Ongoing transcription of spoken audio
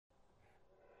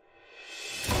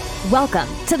Welcome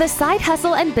to the Side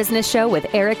Hustle and Business Show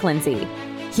with Eric Lindsay.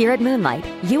 Here at Moonlight,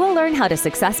 you will learn how to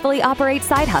successfully operate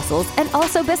side hustles and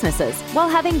also businesses while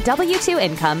having W-2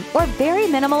 income or very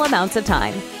minimal amounts of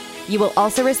time. You will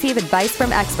also receive advice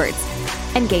from experts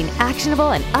and gain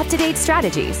actionable and up-to-date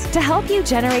strategies to help you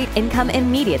generate income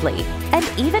immediately and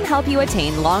even help you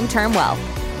attain long-term wealth.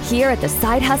 Here at the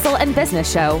Side Hustle and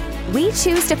Business Show, we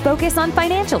choose to focus on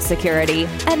financial security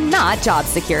and not job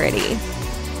security.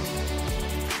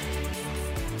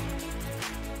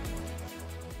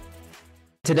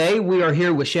 Today, we are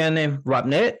here with Shannon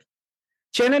Robnett.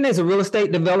 Shannon is a real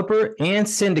estate developer and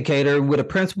syndicator with a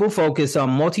principal focus on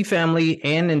multifamily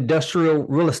and industrial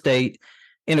real estate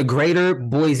in a greater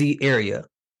Boise area.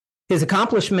 His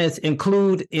accomplishments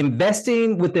include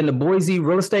investing within the Boise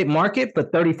real estate market for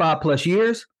 35 plus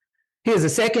years. He is a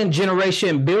second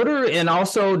generation builder and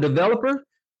also developer.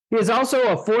 He is also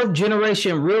a fourth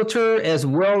generation realtor, as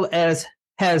well as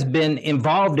has been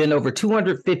involved in over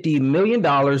 $250 million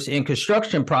in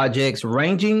construction projects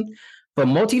ranging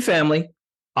from multifamily,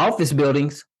 office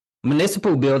buildings,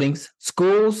 municipal buildings,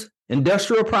 schools,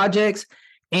 industrial projects,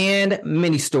 and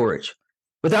mini storage.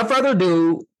 Without further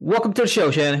ado, welcome to the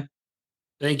show, Shannon.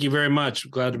 Thank you very much.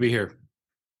 Glad to be here.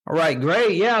 All right,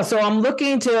 great. Yeah, so I'm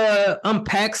looking to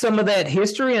unpack some of that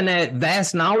history and that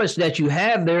vast knowledge that you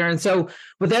have there. And so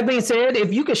with that being said,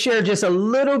 if you could share just a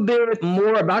little bit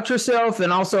more about yourself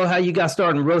and also how you got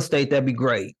started in real estate, that'd be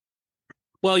great.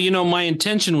 Well, my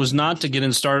intention was not to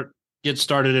get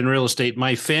started in real estate.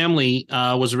 My family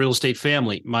was a real estate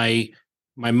family. My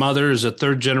mother is a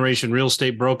third generation real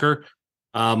estate broker.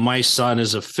 My son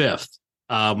is a fifth.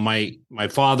 My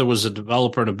father was a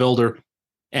developer and a builder.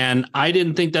 And I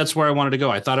didn't think that's where I wanted to go.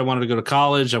 I thought I wanted to go to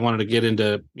college. I wanted to get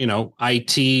into,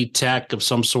 IT, tech of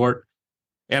some sort.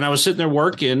 And I was sitting there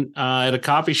working at a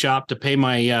coffee shop to pay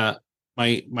my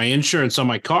insurance on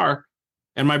my car.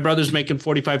 And my brother's making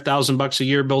 $45,000 a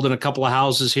year, building a couple of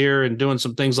houses here and doing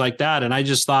some things like that. And I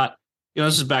just thought,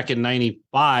 this is back in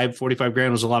 95, 45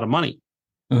 grand was a lot of money.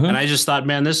 Mm-hmm. And I just thought,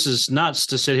 man, this is nuts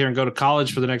to sit here and go to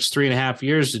college for the next 3.5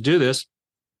 years to do this.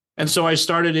 And so I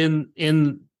started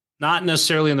in not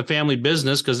necessarily in the family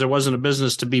business because there wasn't a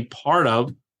business to be part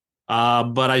of,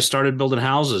 but I started building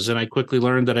houses, and I quickly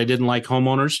learned that I didn't like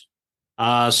homeowners.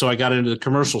 So I got into the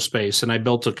commercial space, and I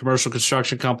built a commercial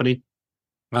construction company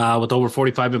with over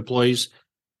 45 employees,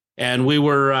 and we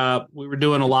were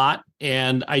doing a lot.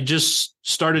 And I just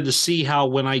started to see how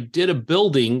when I did a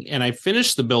building and I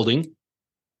finished the building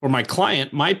for my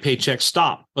client, my paycheck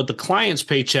stopped, but the client's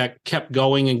paycheck kept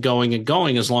going and going and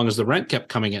going as long as the rent kept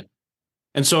coming in.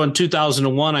 And so in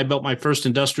 2001, I built my first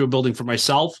industrial building for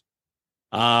myself.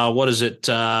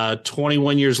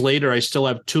 21 years later, I still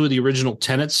have two of the original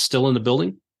tenants still in the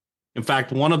building. In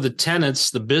fact, one of the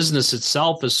tenants, the business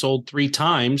itself, has sold 3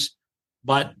 times,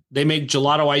 but they make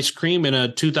gelato ice cream in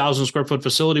a 2,000 square foot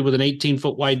facility with an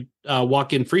 18-foot wide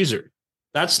walk-in freezer.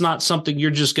 That's not something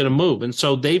you're just going to move. And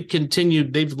so they've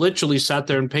literally sat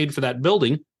there and paid for that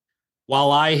building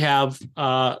while I have,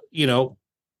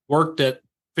 worked at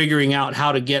figuring out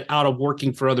how to get out of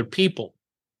working for other people.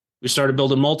 We started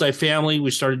building multifamily.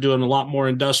 We started doing a lot more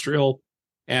industrial.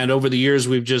 And over the years,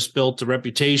 we've just built a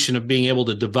reputation of being able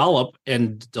to develop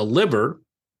and deliver.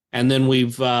 And then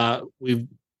we've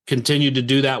continued to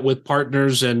do that with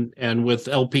partners and with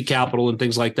LP capital and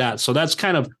things like that. So that's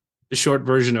kind of the short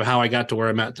version of how I got to where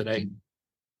I'm at today.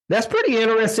 That's pretty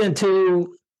interesting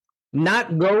to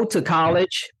not go to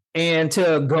college and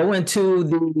to go into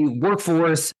the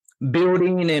workforce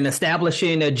building and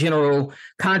establishing a general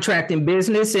contracting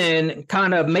business and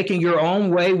kind of making your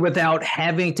own way without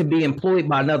having to be employed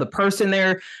by another person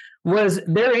there. Was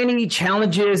there any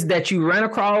challenges that you ran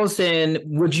across, and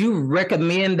would you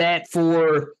recommend that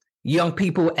for young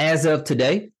people as of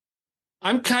today?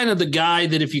 I'm kind of the guy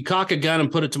that if you cock a gun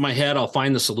and put it to my head, I'll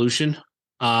find the solution.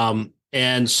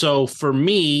 And so for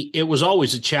me, it was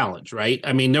always a challenge, right?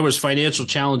 I mean, there was financial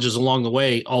challenges along the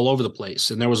way all over the place.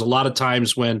 And there was a lot of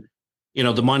times when,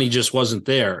 the money just wasn't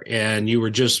there and you were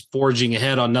just forging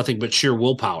ahead on nothing but sheer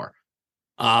willpower.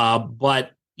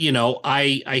 But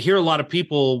I hear a lot of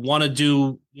people want to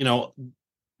do,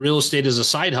 real estate as a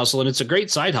side hustle, and it's a great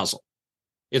side hustle.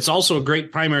 It's also a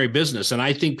great primary business. And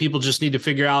I think people just need to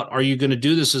figure out, are you going to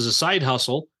do this as a side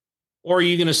hustle, or are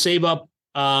you going to save up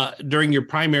during your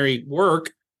primary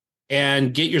work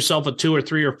and get yourself a 2 or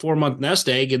 3 or 4 month nest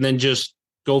egg and then just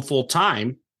go full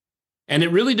time? And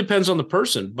it really depends on the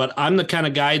person. But I'm the kind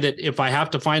of guy that if I have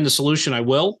to find the solution, I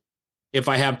will. If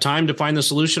I have time to find the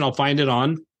solution, I'll find it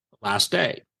on the last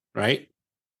day. Right.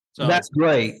 So that's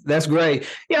great. That's great.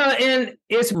 Yeah. And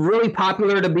it's really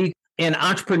popular to be an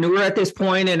entrepreneur at this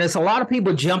point, and it's a lot of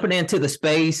people jumping into the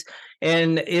space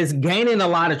and is gaining a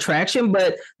lot of traction,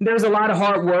 but there's a lot of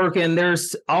hard work and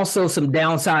there's also some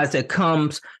downsides that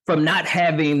comes from not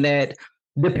having that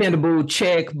dependable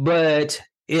check, but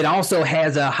it also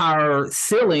has a higher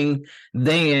ceiling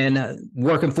than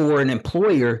working for an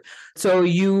employer. So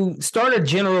you start a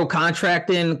general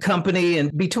contracting company,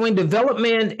 and between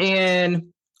development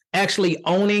and actually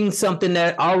owning something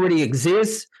that already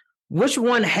exists, which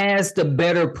one has the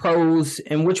better pros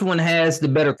and which one has the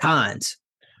better cons?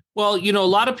 Well, a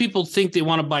lot of people think they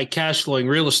want to buy cash flowing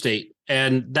real estate,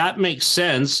 and that makes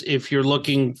sense if you're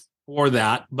looking for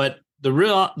that. But the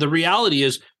reality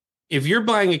is, if you're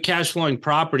buying a cash flowing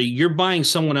property, you're buying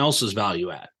someone else's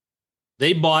value add.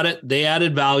 They bought it, they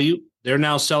added value, they're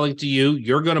now selling to you.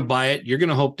 You're going to buy it, you're going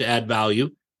to hope to add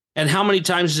value. And how many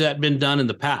times has that been done in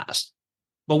the past?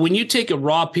 But when you take a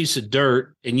raw piece of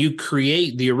dirt and you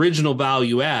create the original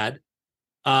value add,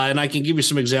 and I can give you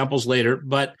some examples later,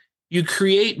 but you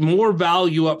create more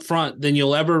value up front than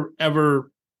you'll ever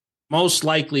most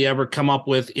likely ever come up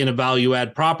with in a value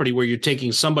add property, where you're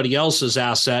taking somebody else's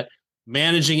asset,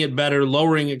 managing it better,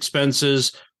 lowering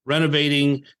expenses,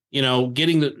 renovating,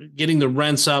 getting the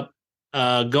rents up,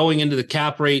 going into the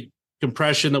cap rate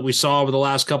compression that we saw over the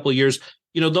last couple of years.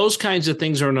 Those kinds of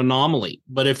things are an anomaly.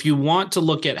 But if you want to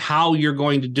look at how you're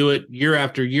going to do it year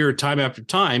after year, time after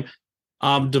time,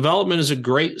 development is a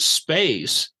great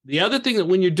space. The other thing, that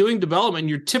when you're doing development,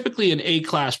 you're typically in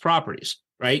A-class properties,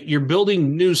 right? You're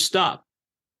building new stuff.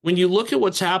 When you look at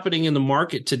what's happening in the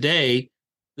market today,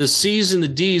 the C's and the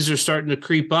D's are starting to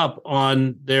creep up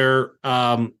on their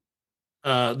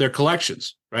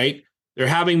collections, right? They're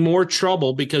having more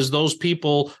trouble because those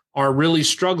people are really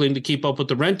struggling to keep up with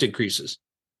the rent increases.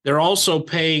 They're also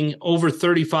paying over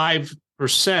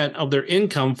 35% of their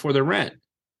income for their rent.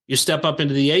 You step up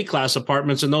into the A-class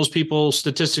apartments, and those people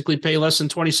statistically pay less than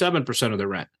 27% of their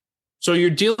rent. So you're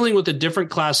dealing with a different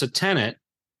class of tenant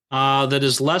that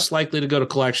is less likely to go to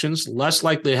collections, less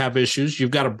likely to have issues.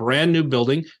 You've got a brand new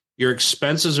building. Your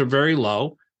expenses are very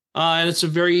low, and it's a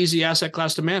very easy asset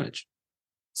class to manage.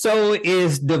 So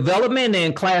is development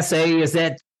in Class A, is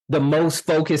that the most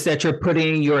focus that you're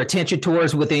putting your attention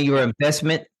towards within your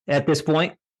investment at this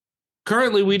point?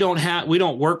 Currently, we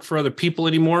don't work for other people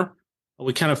anymore.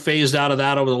 We kind of phased out of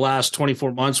that over the last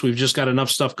 24 months. We've just got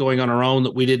enough stuff going on our own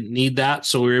that we didn't need that.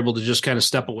 So we were able to just kind of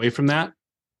step away from that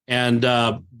and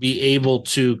be able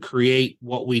to create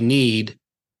what we need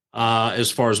as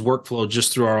far as workflow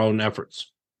just through our own efforts.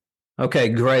 Okay,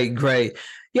 great.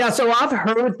 Yeah, so I've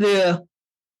heard the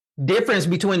difference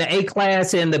between the A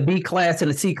class and the B class and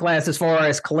the C class as far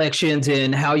as collections,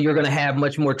 and how you're going to have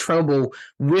much more trouble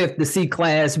with the C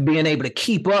class being able to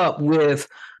keep up with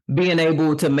being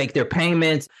able to make their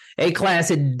payments. A class,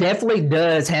 it definitely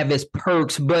does have its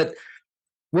perks, but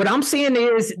what I'm seeing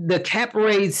is the cap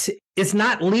rates, it's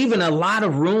not leaving a lot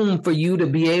of room for you to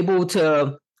be able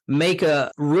to make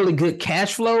a really good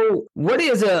cash flow. What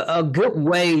is a good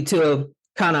way to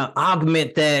kind of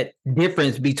augment that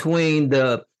difference between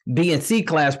the B and C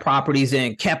class properties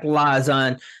and capitalize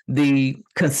on the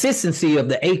consistency of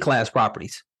the A class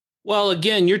properties? Well,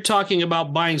 again, you're talking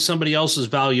about buying somebody else's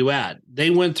value add. They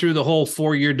went through the whole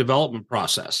 4-year development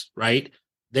process, right?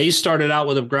 They started out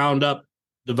with a ground up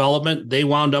development. They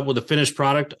wound up with a finished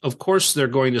product. Of course, they're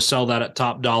going to sell that at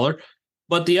top dollar.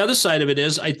 But the other side of it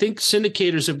is, I think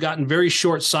syndicators have gotten very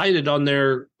short-sighted on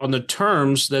the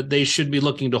terms that they should be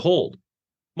looking to hold.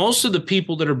 Most of the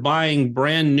people that are buying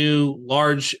brand new,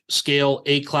 large-scale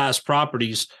A-class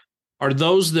properties are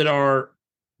those that are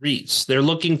REITs. They're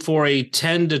looking for a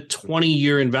 10 to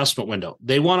 20-year investment window.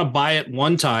 They want to buy it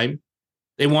one time.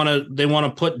 They want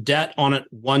to put debt on it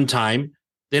one time.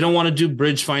 They don't want to do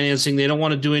bridge financing. They don't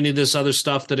want to do any of this other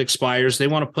stuff that expires. They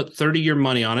want to put 30-year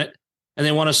money on it, and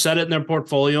they want to set it in their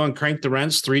portfolio and crank the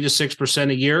rents 3 to 6%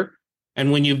 a year. And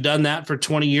when you've done that for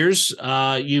 20 years,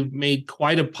 you've made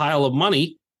quite a pile of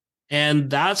money. And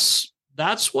that's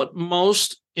what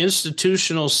most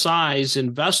institutional size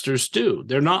investors do.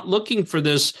 They're not looking for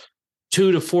this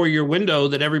 2 to 4 year window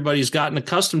that everybody's gotten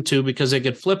accustomed to because they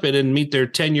could flip it and meet their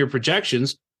 10-year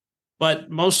projections. But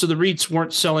most of the REITs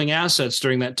weren't selling assets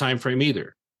during that time frame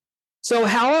either. So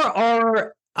how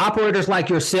are operators like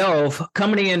yourself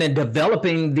coming in and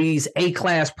developing these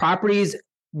A-class properties?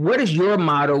 What is your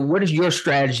model? What is your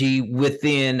strategy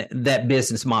within that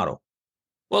business model?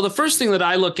 Well, the first thing that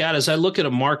I look at is I look at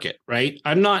a market, right?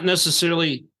 I'm not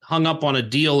necessarily hung up on a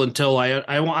deal until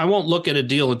I won't look at a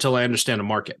deal until I understand a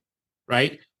market,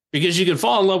 right? Because you can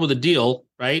fall in love with a deal,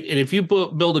 right? And if you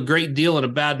build a great deal in a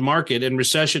bad market and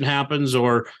recession happens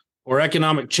or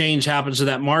economic change happens to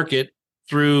that market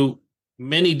through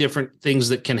many different things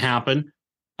that can happen.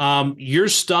 You're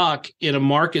stuck in a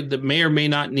market that may or may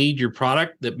not need your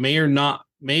product, that may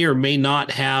or may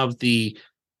not have the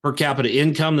per capita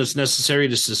income that's necessary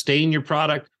to sustain your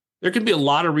product. There could be a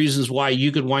lot of reasons why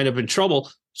you could wind up in trouble.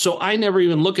 So I never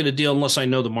even look at a deal unless I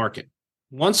know the market.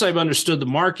 Once I've understood the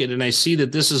market and I see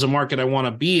that this is a market I want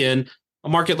to be in, a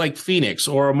market like Phoenix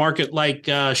or a market like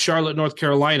Charlotte, North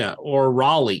Carolina, or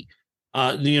Raleigh,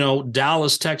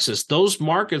 Dallas, Texas, those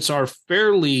markets are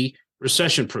fairly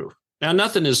recession-proof. Now,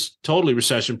 nothing is totally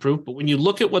recession-proof, but when you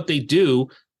look at what they do,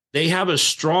 they have a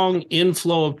strong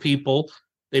inflow of people.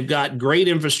 They've got great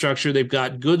infrastructure. They've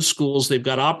got good schools. They've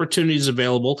got opportunities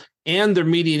available, and their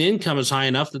median income is high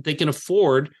enough that they can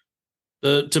afford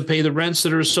to pay the rents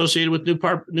that are associated with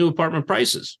new apartment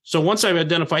prices. So once I've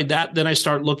identified that, then I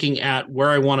start looking at where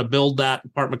I want to build that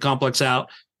apartment complex out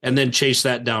and then chase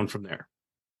that down from there.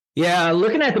 Yeah,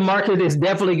 looking at the market is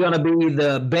definitely going to be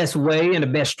the best way and the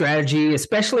best strategy,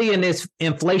 especially in this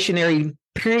inflationary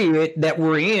period that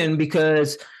we're in,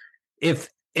 because if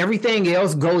everything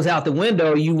else goes out the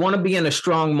window, you want to be in a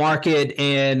strong market,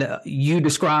 and you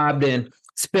described and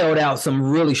spelled out some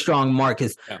really strong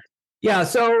markets. Yeah.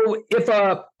 So if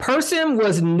a person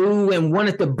was new and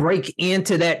wanted to break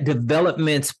into that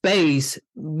development space,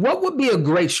 what would be a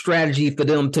great strategy for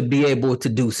them to be able to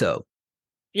do so?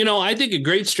 I think a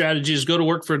great strategy is go to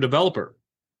work for a developer.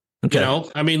 Okay.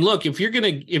 Look, if you're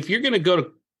gonna go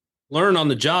to learn on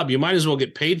the job, you might as well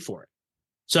get paid for it.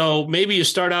 So maybe you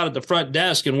start out at the front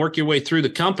desk and work your way through the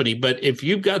company. But if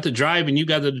you've got the drive and you've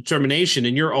got the determination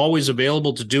and you're always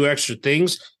available to do extra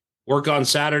things, work on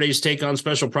Saturdays, take on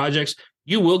special projects,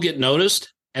 you will get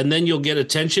noticed, and then you'll get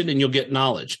attention and you'll get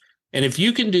knowledge. And if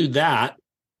you can do that,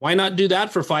 why not do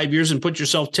that for 5 years and put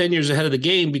yourself 10 years ahead of the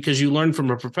game, because you learn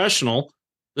from a professional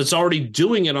that's already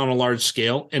doing it on a large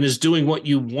scale and is doing what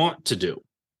you want to do.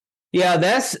 Yeah,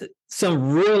 that's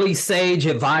some really sage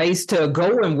advice, to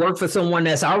go and work for someone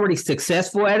that's already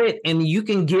successful at it, and you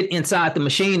can get inside the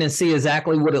machine and see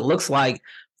exactly what it looks like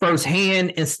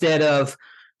firsthand, instead of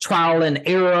trial and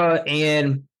error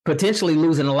and potentially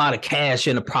losing a lot of cash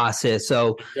in the process.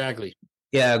 So exactly.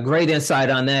 Yeah, great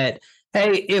insight on that.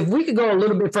 Hey, if we could go a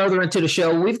little bit further into the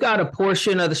show, we've got a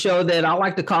portion of the show that I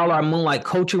like to call our Moonlight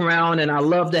Coaching Round, and I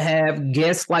love to have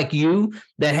guests like you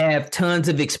that have tons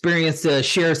of experience to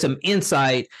share some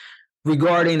insight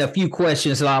regarding a few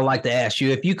questions that I'd like to ask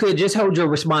you. If you could just hold your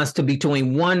response to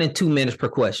between 1 and 2 minutes per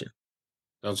question.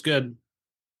 Sounds good.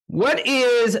 What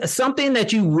is something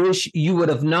that you wish you would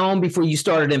have known before you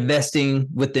started investing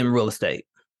within real estate?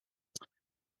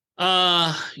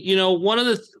 I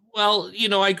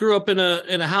grew up in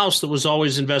a house that was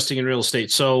always investing in real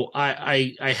estate. So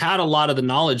I had a lot of the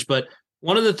knowledge, but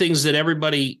one of the things that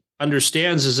everybody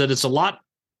understands is that it's a lot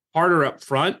harder up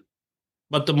front,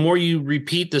 but the more you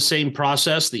repeat the same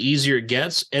process, the easier it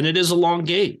gets. And it is a long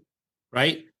game,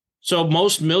 right? So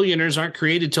most millionaires aren't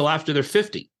created till after they're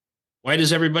 50. Why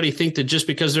does everybody think that just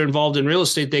because they're involved in real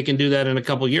estate, they can do that in a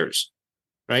couple of years,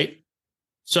 right?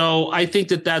 So I think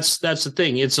that's the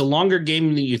thing. It's a longer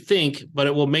game than you think, but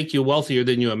it will make you wealthier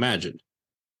than you imagined.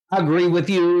 I agree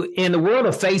with you. In the world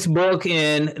of Facebook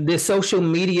and this social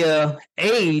media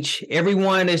age,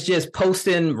 everyone is just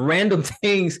posting random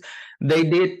things. They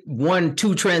did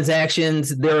 1-2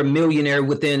 transactions. They're a millionaire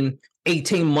within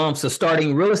 18 months of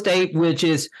starting real estate, which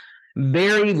is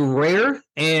very rare.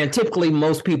 And typically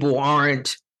most people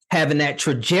aren't having that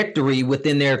trajectory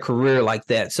within their career like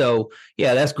that. So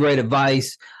yeah, that's great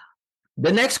advice.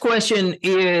 The next question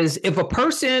is, if a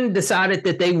person decided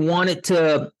that they wanted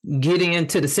to get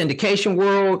into the syndication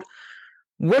world,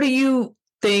 what do you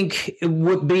think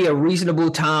would be a reasonable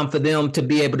time for them to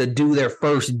be able to do their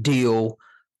first deal?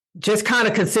 Just kind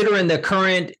of considering the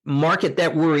current market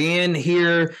that we're in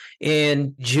here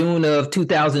in June of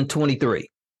 2023.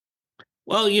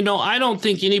 Well, I don't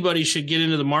think anybody should get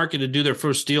into the market to do their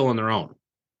first deal on their own,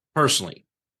 personally.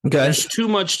 Okay. There's too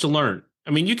much to learn.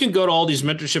 I mean, you can go to all these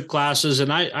mentorship classes,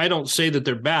 and I don't say that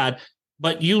they're bad,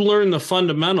 but you learn the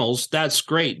fundamentals. That's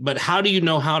great. But how do you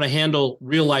know how to handle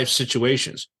real life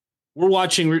situations? We're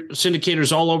watching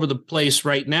syndicators all over the place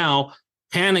right now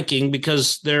panicking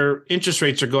because their interest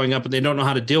rates are going up and they don't know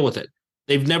how to deal with it.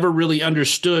 They've never really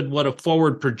understood what a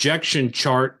forward projection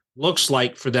chart looks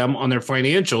like for them on their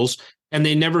financials. And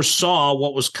they never saw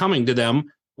what was coming to them,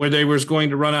 where they was going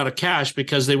to run out of cash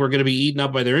because they were going to be eaten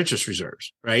up by their interest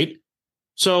reserves, right?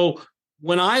 So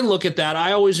when I look at that,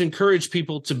 I always encourage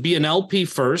people to be an LP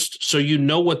first, so you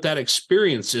know what that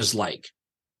experience is like.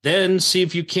 Then see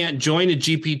if you can't join a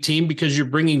GP team because you're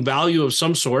bringing value of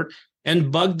some sort,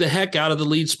 and bug the heck out of the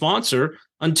lead sponsor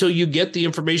until you get the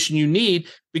information you need,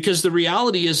 because the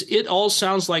reality is it all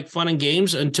sounds like fun and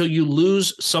games until you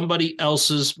lose somebody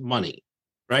else's money,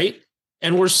 right?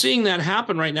 And we're seeing that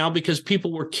happen right now because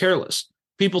people were careless.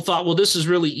 People thought, well, this is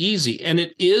really easy. And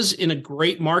it is in a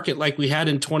great market like we had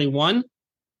in 21,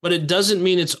 but it doesn't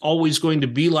mean it's always going to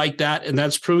be like that. And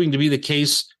that's proving to be the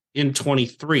case in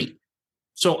 23.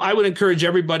 So I would encourage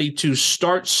everybody to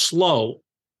start slow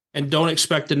and don't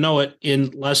expect to know it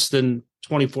in less than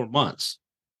 24 months.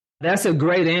 That's a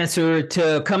great answer.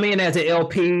 To come in as an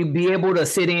LP, be able to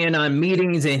sit in on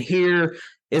meetings and hear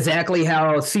exactly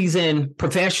how seasoned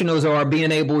professionals are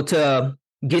being able to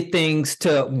get things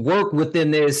to work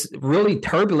within this really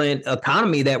turbulent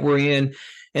economy that we're in,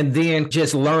 and then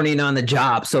just learning on the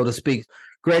job, so to speak.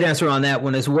 Great answer on that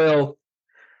one as well.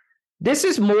 This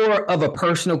is more of a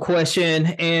personal question,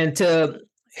 and to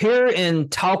hear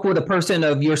and talk with a person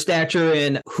of your stature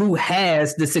and who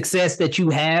has the success that you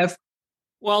have.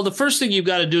 Well, the first thing you've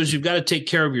got to do is you've got to take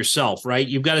care of yourself, right?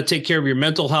 You've got to take care of your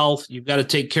mental health. You've got to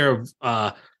take care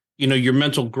of, your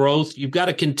mental growth. You've got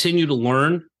to continue to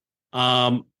learn.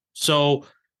 And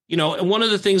one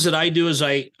of the things that I do is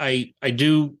I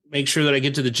do make sure that I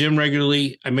get to the gym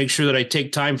regularly. I make sure that I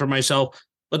take time for myself.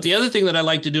 But the other thing that I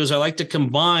like to do is I like to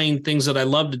combine things that I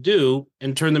love to do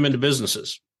and turn them into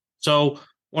businesses. So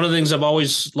one of the things I've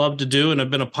always loved to do, and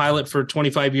I've been a pilot for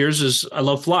 25 years, is I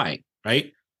love flying,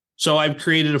 right? So I've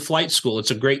created a flight school.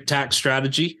 It's a great tax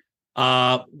strategy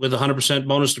with 100%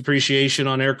 bonus depreciation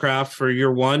on aircraft for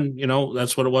year one.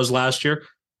 That's what it was last year.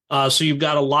 So you've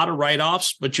got a lot of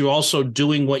write-offs, but you're also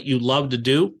doing what you love to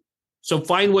do. So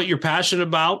find what you're passionate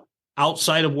about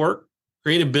outside of work,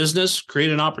 create a business,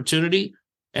 create an opportunity,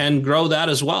 and grow that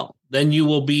as well. Then you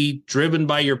will be driven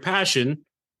by your passion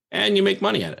and you make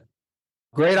money at it.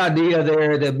 Great idea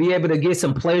there, to be able to get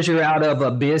some pleasure out of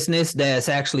a business that's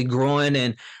actually growing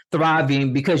and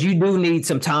thriving, because you do need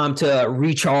some time to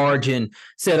recharge and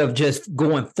instead of just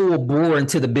going full bore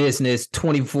into the business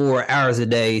 24 hours a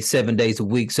day, 7 days a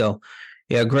week. So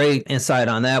yeah, great insight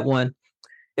on that one.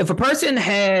 If a person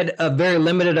had a very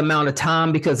limited amount of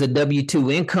time because of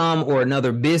W-2 income or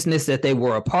another business that they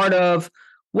were a part of,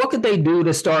 what could they do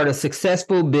to start a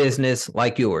successful business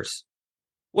like yours?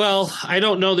 Well, I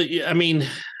don't know that.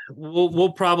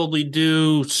 We'll probably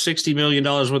do $60 million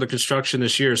worth of construction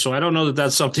this year. So I don't know that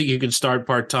that's something you can start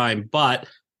part-time. But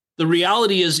the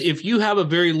reality is, if you have a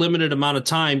very limited amount of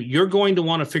time, you're going to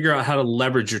want to figure out how to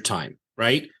leverage your time,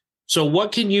 right? So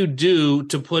what can you do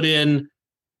to put in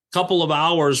a couple of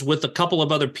hours with a couple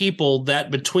of other people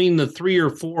that between the 3 or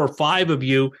 4 or 5 of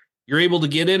you, you're able to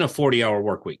get in a 40-hour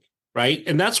work week? Right.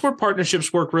 And that's where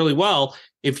partnerships work really well.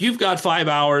 If you've got 5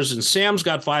 hours and Sam's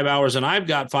got 5 hours and I've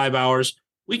got 5 hours,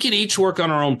 we can each work on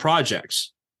our own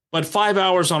projects. But 5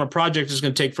 hours on a project is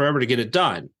going to take forever to get it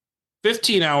done.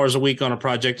 15 hours a week on a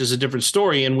project is a different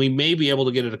story, and we may be able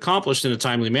to get it accomplished in a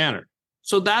timely manner.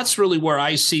 So that's really where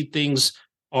I see things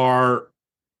are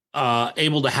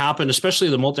able to happen, especially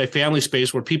in the multifamily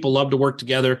space where people love to work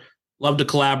together, love to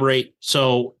collaborate.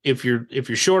 So if you're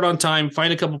short on time,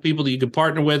 find a couple of people that you can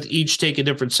partner with, each take a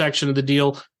different section of the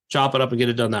deal, chop it up and get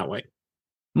it done that way.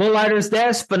 Moonlighters,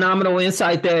 that's phenomenal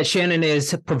insight that Shannon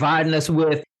is providing us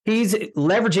with. He's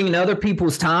leveraging other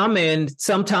people's time, and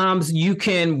sometimes you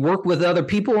can work with other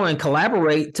people and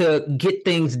collaborate to get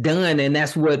things done. And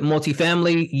that's what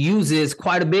multifamily uses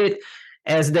quite a bit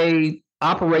as they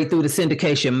operate through the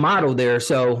syndication model there.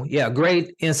 So yeah,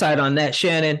 great insight on that,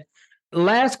 Shannon.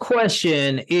 Last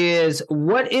question is,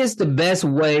 what is the best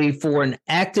way for an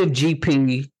active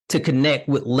GP to connect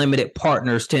with limited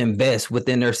partners to invest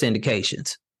within their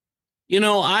syndications?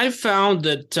 I've found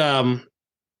that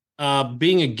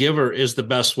being a giver is the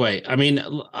best way.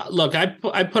 Look,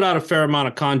 I put out a fair amount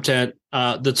of content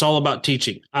that's all about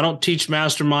teaching. I don't teach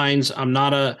masterminds. I'm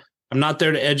not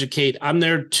there to educate. I'm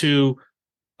there to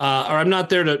I'm not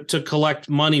there to collect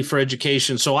money for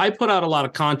education. So I put out a lot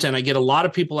of content. I get a lot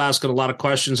of people asking a lot of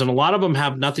questions, and a lot of them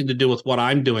have nothing to do with what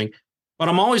I'm doing. But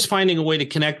I'm always finding a way to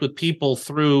connect with people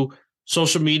through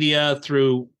social media,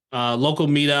 through local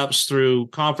meetups, through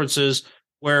conferences,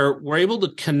 where we're able to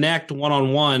connect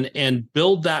one-on-one and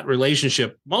build that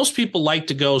relationship. Most people like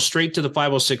to go straight to the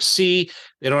 506C.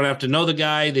 They don't have to know the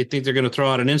guy. They think they're going to throw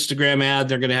out an Instagram ad.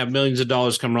 They're going to have millions of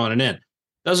dollars come running in.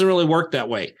 Doesn't really work that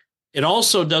way. It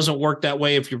also doesn't work that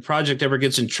way if your project ever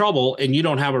gets in trouble and you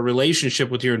don't have a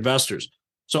relationship with your investors.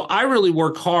 So I really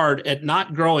work hard at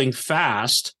not growing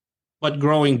fast, but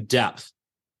growing depth.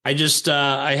 I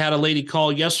had a lady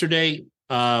call yesterday,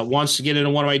 wants to get into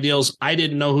one of my deals. I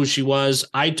didn't know who she was.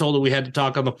 I told her we had to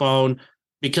talk on the phone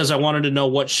because I wanted to know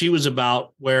what she was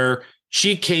about, where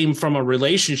she came from a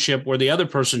relationship where the other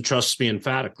person trusts me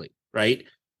emphatically, right?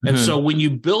 And so when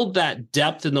you build that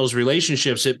depth in those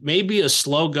relationships, it may be a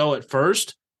slow go at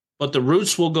first, but the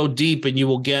roots will go deep and you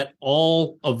will get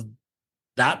all of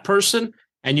that person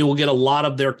and you will get a lot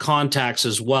of their contacts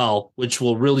as well, which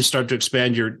will really start to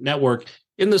expand your network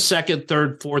in the second,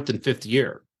 third, fourth, and fifth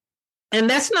year. And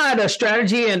that's not a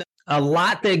strategy and a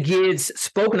lot that gets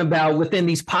spoken about within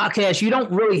these podcasts. You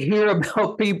don't really hear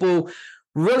about people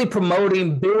really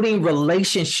promoting building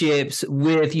relationships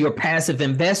with your passive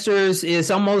investors. Is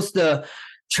almost the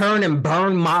churn and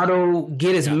burn model.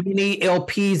 Get as many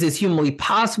LPs as humanly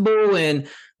possible and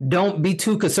don't be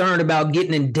too concerned about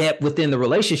getting in depth within the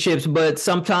relationships. But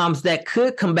sometimes that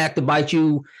could come back to bite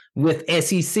you with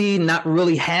SEC not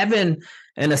really having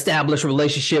an established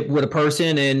relationship with a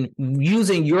person, and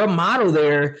using your model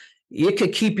there, it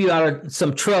could keep you out of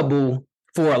some trouble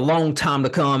for a long time to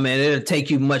come, and it'll take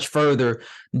you much further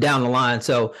down the line.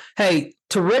 So, hey,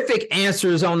 terrific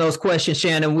answers on those questions,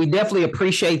 Shannon. We definitely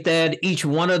appreciate that, each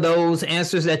one of those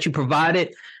answers that you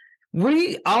provided.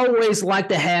 We always like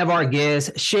to have our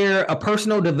guests share a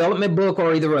personal development book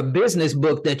or either a business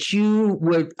book that you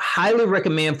would highly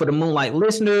recommend for the Moonlight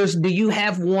listeners. Do you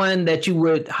have one that you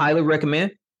would highly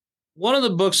recommend? One of the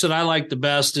books that I like the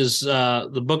best is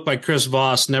the book by Chris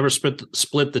Voss, Never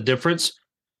Split the Difference.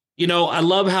 You know, I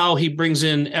love how he brings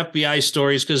in FBI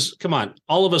stories because, come on,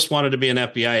 all of us wanted to be an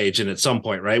FBI agent at some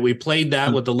point, right? We played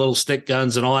that with the little stick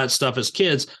guns and all that stuff as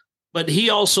kids. But he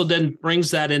also then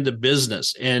brings that into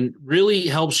business and really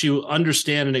helps you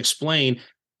understand and explain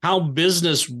how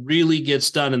business really gets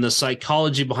done and the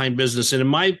psychology behind business. And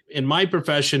in my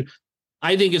profession,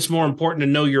 I think it's more important to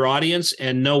know your audience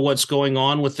and know what's going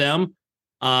on with them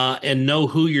and know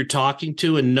who you're talking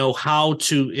to and know how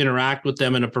to interact with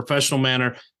them in a professional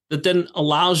manner that then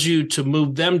allows you to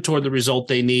move them toward the result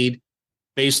they need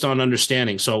based on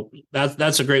understanding. So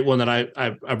that's a great one that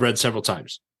I've read several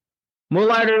times.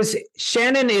 Moonlighters,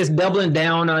 Shannon is doubling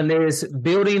down on this,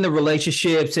 building the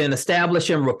relationships and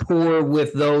establishing rapport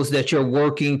with those that you're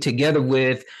working together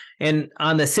with. And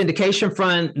on the syndication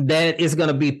front, that is going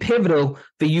to be pivotal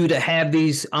for you to have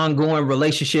these ongoing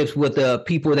relationships with the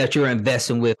people that you're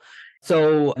investing with.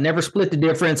 So Never Split the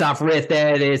Difference. I've read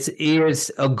that. It is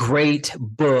a great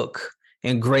book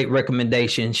and great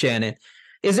recommendation, Shannon.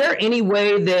 Is there any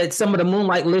way that some of the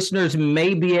Moonlight listeners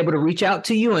may be able to reach out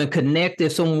to you and connect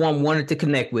if someone wanted to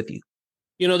connect with you?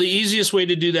 You know, the easiest way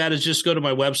to do that is just go to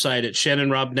my website at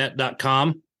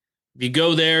shannonrobnett.com. If you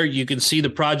go there, you can see the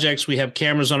projects. We have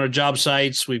cameras on our job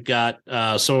sites. We've got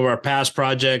some of our past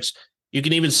projects. You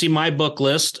can even see my book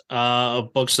list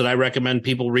of books that I recommend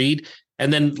people read.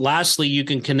 And then lastly, you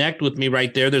can connect with me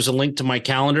right there. There's a link to my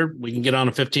calendar. We can get on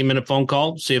a 15-minute phone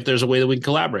call, see if there's a way that we can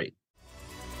collaborate.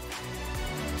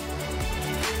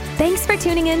 Thanks for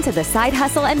tuning in to the Side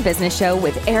Hustle and Business Show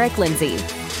with Eric Lindsay.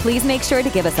 Please make sure to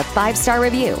give us a 5-star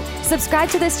review, subscribe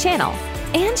to this channel,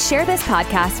 and share this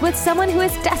podcast with someone who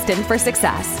is destined for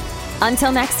success.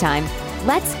 Until next time,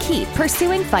 let's keep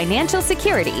pursuing financial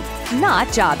security,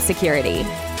 not job security.